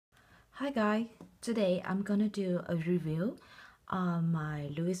Hi guys, today I'm gonna do a review on my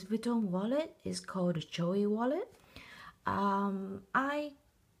Louis Vuitton wallet. It's called the Joey wallet. I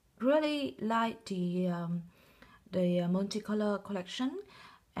really like the multicolor collection,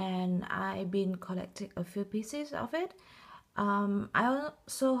 and I've been collecting a few pieces of it. I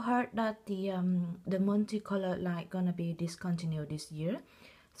also heard that the multicolor line gonna be discontinued this year,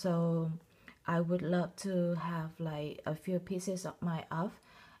 so I would love to have like a few pieces of my off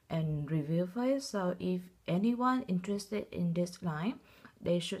and review for it. So if anyone interested in this line,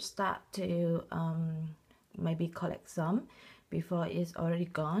 they should start to maybe collect some before it's already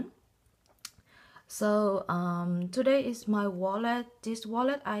gone. So today is my wallet. This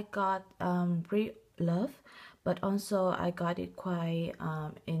wallet I got pre-love, but also I got it quite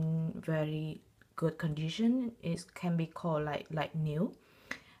in very good condition. It can be called like new,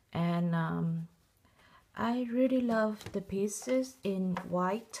 and I really love the pieces in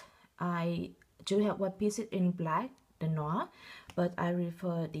white. I do have one piece in black, the noir, but I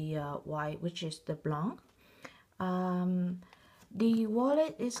prefer the white, which is the blanc. Um, the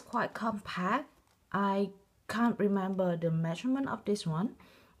wallet is quite compact. I can't remember the measurement of this one,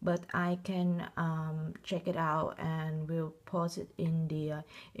 but I can check it out and will post it in the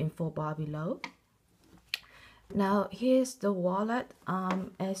info bar below. Now here's the wallet.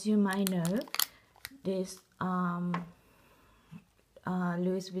 As you might know, this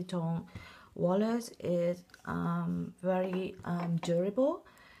Louis Vuitton wallet is very durable,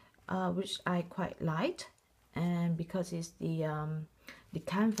 which I quite like, and because it's the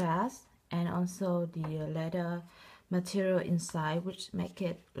canvas and also the leather material inside, which make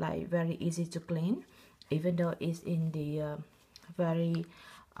it like very easy to clean, even though it's in the very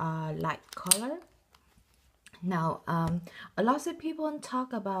light color. Now, a lot of people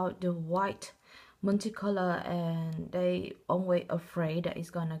talk about the white multicolor, and they always afraid that it's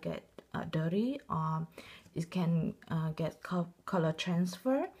gonna get dirty, or it can get color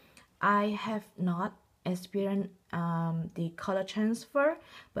transfer. I have not experienced the color transfer,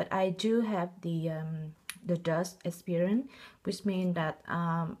 but I do have the dust experience, which means that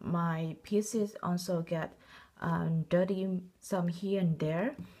my pieces also get dirty some here and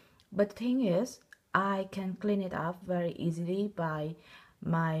there. But the thing is, I can clean it up very easily by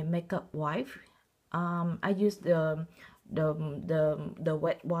my makeup wipe. I use the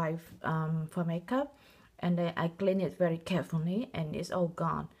wet wipe for makeup, and then I clean it very carefully, and it's all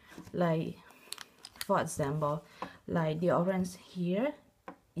gone. Like for example, like the orange here,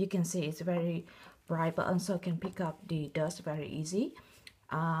 you can see it's very bright, but also can pick up the dust very easy.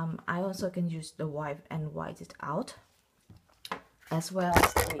 I also can use the wipe and wipe it out, as well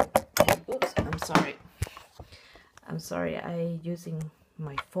as oops, I'm sorry, I using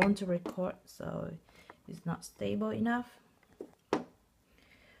my phone to record, so it's not stable enough.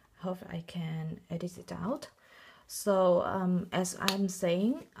 Hope I can edit it out. So as I'm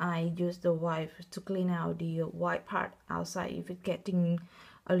saying, I use the wipe to clean out the white part outside if it's getting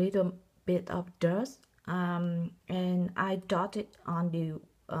a little bit of dust, and I dot it on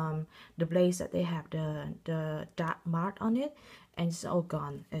the place that they have the dark mark on it, and it's all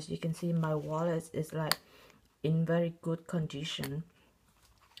gone. As you can see, my wallet is like in very good condition.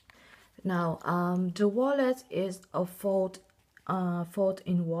 Now the wallet is a fold-in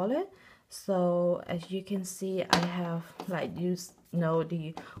wallet. So as you can see, I have like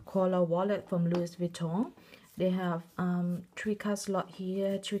the collar wallet from Louis Vuitton. They have 3 card slot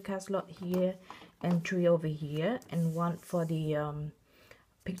here, 3 card slot here, and 3 over here, and 1 for the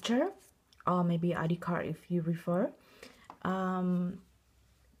picture, or maybe ID card if you prefer.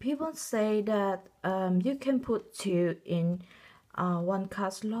 People say that you can put 2 in 1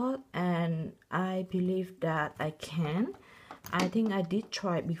 card slot, and I believe that I can. I think I did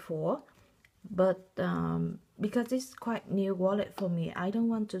try it before, but because it's quite new wallet for me, I don't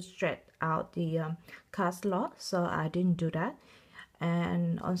want to stretch out the card slot, so I didn't do that.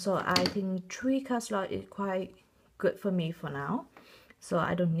 And also I think 3 card slot is quite good for me for now, so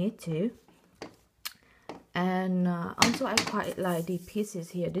I don't need to. And also I quite like the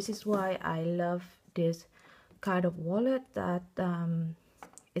pieces here. This is why I love this kind of wallet, that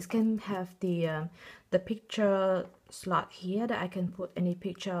it can have the picture slot here, that I can put any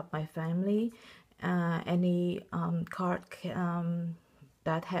picture of my family, any card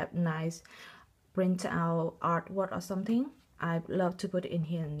that have nice print out artwork or something. I love to put it in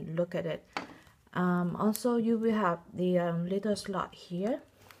here and look at it. Also you will have the little slot here,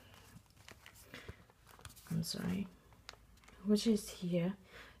 I'm sorry, which is here.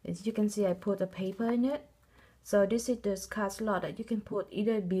 As you can see, I put a paper in it. So this is the card slot that you can put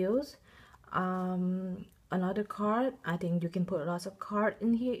either bills, another card. I think you can put lots of card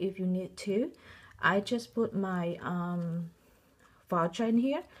in here if you need to. I just put my voucher in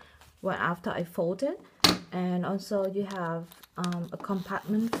here well after I fold it. And also you have a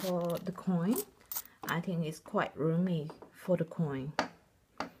compartment for the coin. I think it's quite roomy for the coin.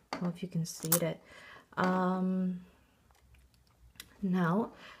 I hope you can see that.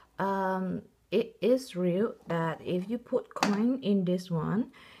 Now it is real that if you put coin in this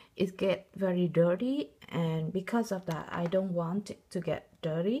one, it get very dirty, and because of that I don't want it to get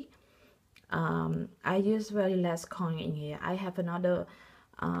dirty. I use very less coin in here. I have another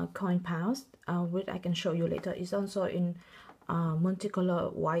coin pouch which I can show you later. It's also in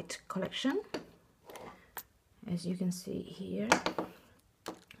multicolor white collection, as you can see here.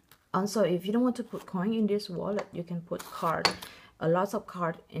 Also, if you don't want to put coin in this wallet, you can put card, a lot of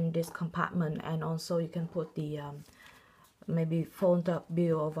card in this compartment, and also you can put the maybe fold up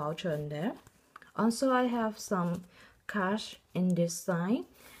bill or voucher in there. Also, I have some cash in this side,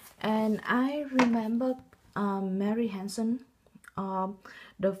 and I remember Mary Hansen,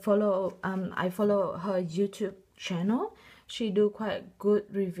 I follow her YouTube channel. She do quite good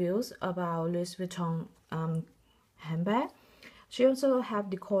reviews about Louis Vuitton handbag. She also have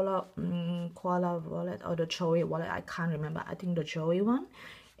the koala wallet or the Joey wallet. I can't remember. I think the Joey one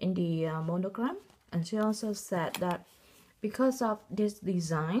in the monogram. And she also said that because of this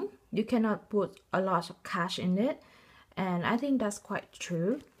design, you cannot put a lot of cash in it. And I think that's quite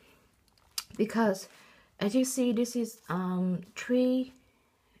true, because as you see, this is 3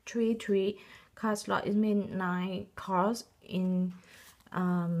 card slot. It means 9 cards in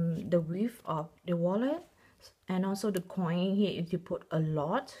the width of the wallet. And also the coin here, if you put a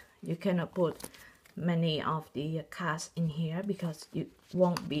lot, you cannot put many of the cards in here because you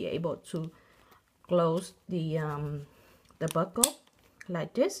won't be able to close the buckle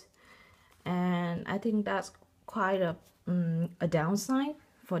like this. And I think that's quite a downside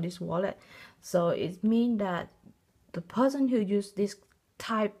for this wallet. So it means that the person who use this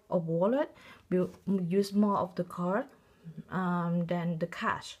type of wallet will use more of the card than the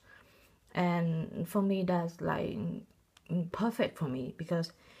cash. And for me, that's like perfect for me,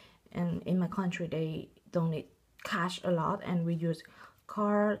 because in my country they don't need cash a lot, and we use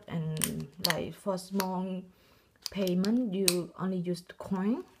card, and like for small payment you only use the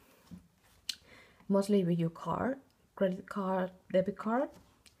coin. Mostly we use card, credit card, debit card.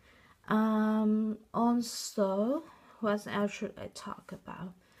 Also, what else should I talk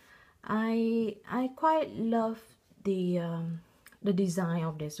about? I quite love the design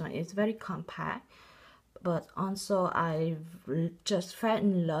of this one. It's very compact, but also I just fell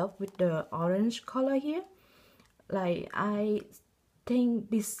in love with the orange color here. Like, I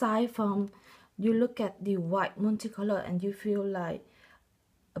think beside from, you look at the white multicolor and you feel like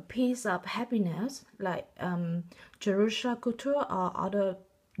a piece of happiness, like Jerusha Couture or other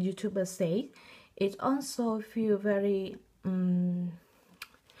YouTubers say. It also feel very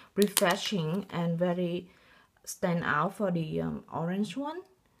refreshing and very stand out for the orange one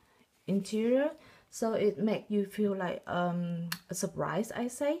interior, so it make you feel like a surprise, I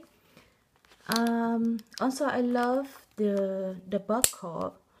say. Also, I love the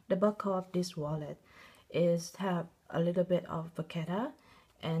buckle of this wallet is have a little bit of vacata,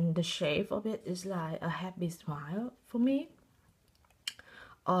 and the shape of it is like a happy smile for me,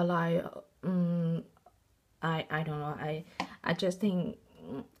 or like I don't know, I just think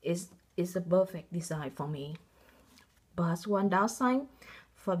it's a perfect design for me. But one downside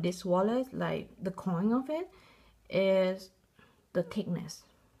for this wallet, like the coin of it, is the thickness.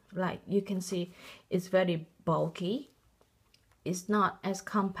 Like you can see, it's very bulky. It's not as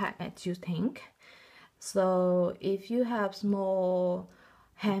compact as you think. So if you have small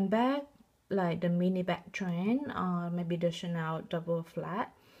handbag like the mini bag trend, or maybe the Chanel double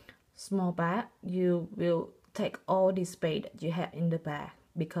flat small bag, you will take all the space that you have in the bag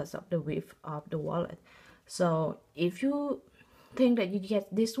because of the width of the wallet. So if you think that you get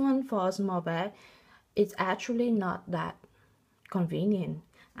this one for a small bag, it's actually not that convenient,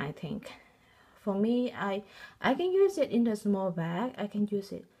 I think. For me, I can use it in the small bag, I can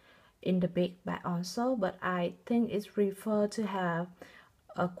use it in the big bag also, but I think it's preferred to have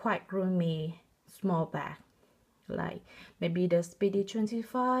a quite roomy small bag, like maybe the Speedy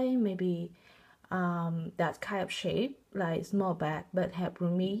 25, maybe that kind of shape, like small bag but have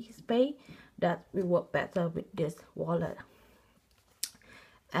roomy space. That will work better with this wallet.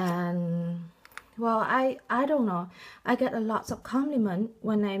 And well, I don't know, I get a lot of compliment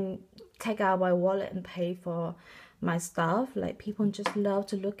when I take out my wallet and pay for my stuff. Like, people just love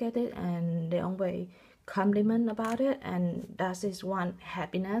to look at it and they always compliment about it, and that is one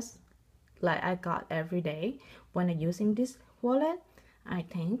happiness like I got every day when I'm using this wallet, I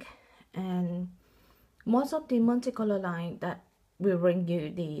think. And most of the multicolor line that will bring you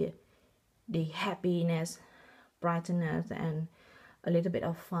the happiness, brightness, and a little bit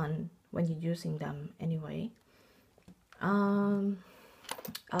of fun when you're using them anyway.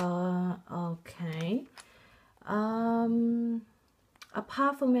 Okay.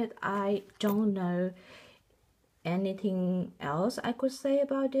 Apart from it, I don't know anything else I could say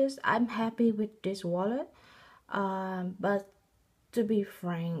about this. I'm happy with this wallet, but to be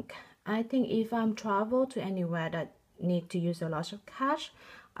frank, I think if I'm travel to anywhere that need to use a lot of cash,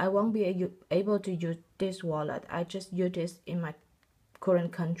 I won't be able to use this wallet. I just use this in my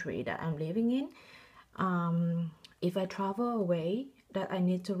current country that I'm living in. If I travel away that I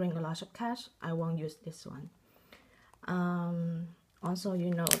need to bring a lot of cash, I won't use this one. Also, you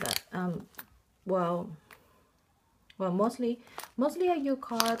know that well, mostly I use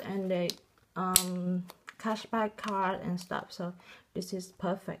card and the cashback card and stuff, so this is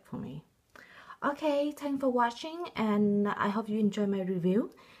perfect for me. Okay, thanks for watching, and I hope you enjoy my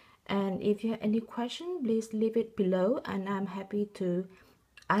review. And if you have any question, please leave it below, and I'm happy to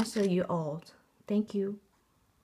answer you all. Thank you.